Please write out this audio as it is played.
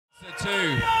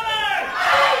Two.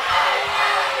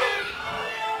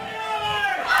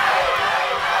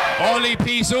 Ollie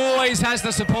Peace always has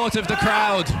the support of the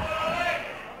crowd.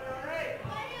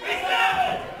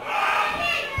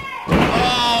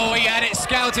 Oh, he had it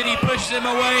scouted, he pushed him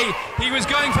away. He was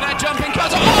going for that jumping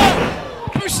cut.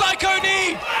 Oh! Busaiko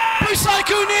knee!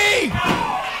 Busaiko knee!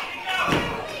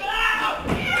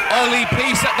 Ollie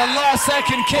Peace at the last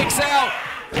second kicks out.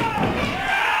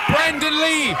 Brandon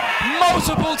Lee,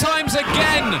 multiple times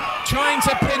again, trying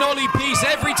to pin Ollie Peace.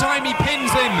 Every time he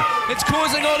pins him, it's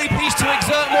causing Ollie Peace to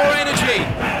exert more energy.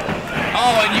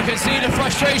 Oh, and you can see the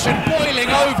frustration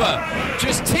boiling over,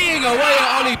 just teeing away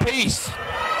at Ollie Peace.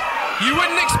 You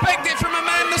wouldn't expect it from a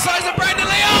man the size of Brandon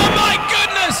Lee. Oh my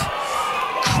goodness!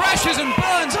 Crashes and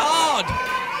burns hard.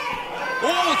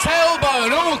 All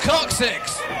tailbone, all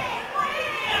coccyx.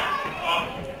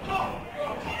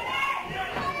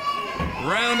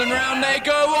 Round and round they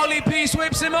go, Ollie Peace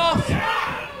whips him off.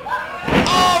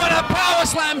 Oh, and a power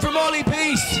slam from Ollie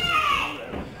Peace.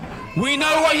 We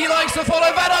know what he likes to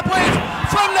follow that up with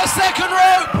from the second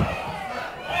rope.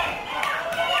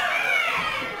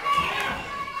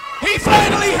 He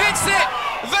finally hits it.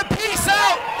 The peace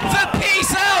out, the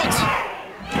peace out.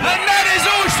 And that is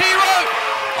all she wrote.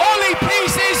 Ollie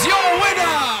Peace is your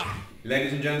winner.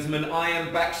 Ladies and gentlemen, I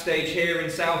am backstage here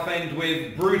in Southend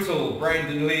with brutal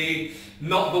Brandon Lee.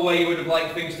 Not the way you would have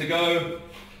liked things to go.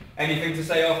 Anything to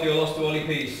say after your loss to Ollie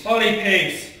Peace? Ollie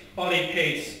Peace, Ollie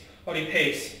Peace, Ollie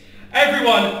Peace.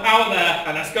 Everyone out there,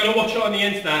 and that's going to watch it on the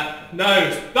internet,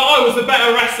 knows that I was the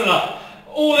better wrestler.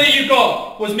 All that you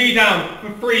got was me down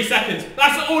for 3 seconds.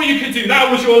 That's all you could do.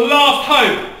 That was your last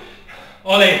hope.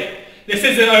 Ollie, this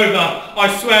isn't over.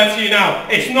 I swear to you now,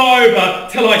 it's not over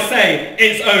till I say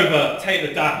it's over. Take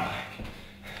the damn mic.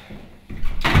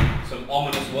 Some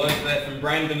ominous words there from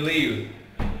Brandon Lee.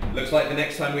 Looks like the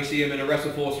next time we see him in a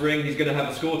WrestleForce ring, he's going to have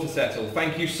a score to settle.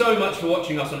 Thank you so much for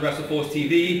watching us on WrestleForce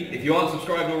TV. If you aren't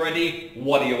subscribed already,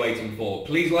 what are you waiting for?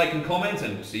 Please like and comment,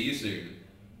 and we'll see you soon.